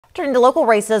Turning to local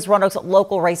races, Roanoke's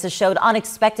local races showed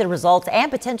unexpected results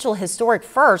and potential historic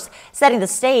firsts, setting the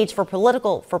stage for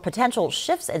potential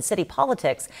shifts in city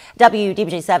politics.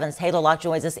 WDBJ7's Taylor Locke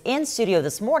joins us in studio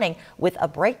this morning with a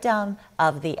breakdown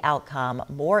of the outcome.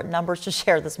 More numbers to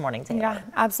share this morning, Taylor. Yeah,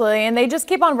 absolutely. And they just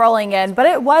keep on rolling in. But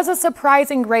it was a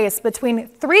surprising race between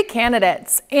three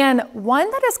candidates and one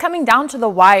that is coming down to the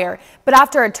wire. But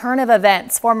after a turn of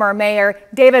events, former Mayor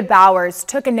David Bowers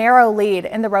took a narrow lead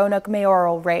in the Roanoke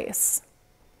mayoral race.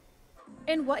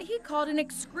 In what he called an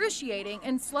excruciating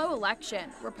and slow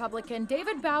election, Republican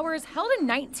David Bowers held a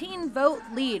 19-vote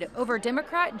lead over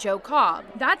Democrat Joe Cobb.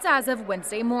 That's as of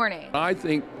Wednesday morning. I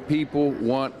think people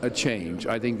want a change.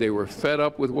 I think they were fed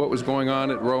up with what was going on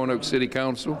at Roanoke City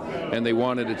Council, and they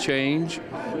wanted a change.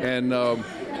 And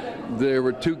there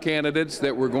were two candidates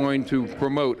that were going to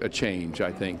promote a change,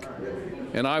 I think.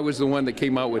 And I was the one that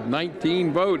came out with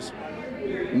 19 votes.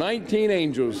 19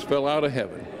 angels fell out of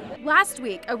heaven. Last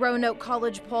week, a Roanoke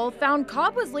College poll found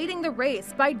Cobb was leading the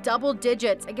race by double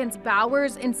digits against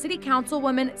Bowers and City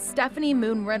Councilwoman Stephanie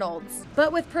Moon Reynolds.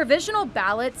 But with provisional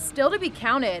ballots still to be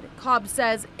counted, Cobb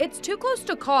says it's too close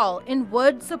to call and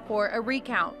would support a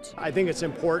recount. I think it's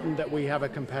important that we have a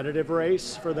competitive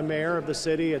race for the mayor of the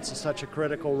city. It's such a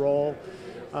critical role.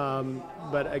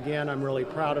 But again, I'm really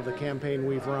proud of the campaign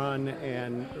we've run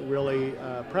and really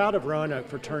proud of Roanoke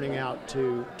for turning out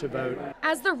to vote.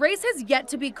 As the race has yet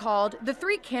to be called, the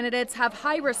three candidates have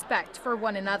high respect for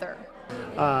one another.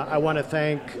 I want to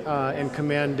thank and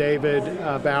commend David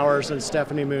Bowers and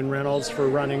Stephanie Moon Reynolds for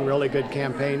running really good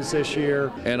campaigns this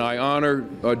year. And I honor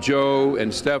Joe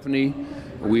and Stephanie.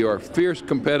 We are fierce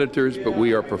competitors, but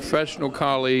we are professional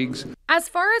colleagues. As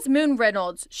far as Moon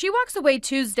Reynolds, she walks away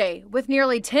Tuesday with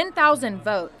nearly 10,000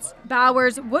 votes.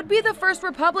 Bowers would be the first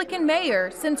Republican mayor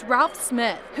since Ralph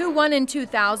Smith, who won in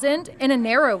 2000 in a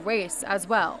narrow race as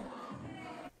well.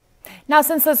 Now,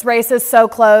 since this race is so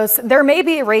close, there may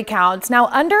be recounts. Now,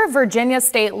 under Virginia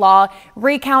state law,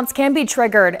 recounts can be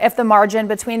triggered if the margin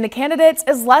between the candidates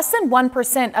is less than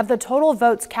 1% of the total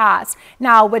votes cast.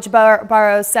 Now, which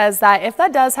Bowers says that if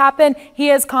that does happen, he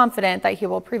is confident that he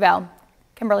will prevail.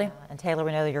 Kimberly. And Taylor,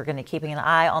 we know that you're going to be keeping an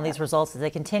eye on these results as they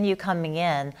continue coming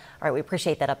in. All right, we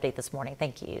appreciate that update this morning.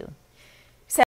 Thank you.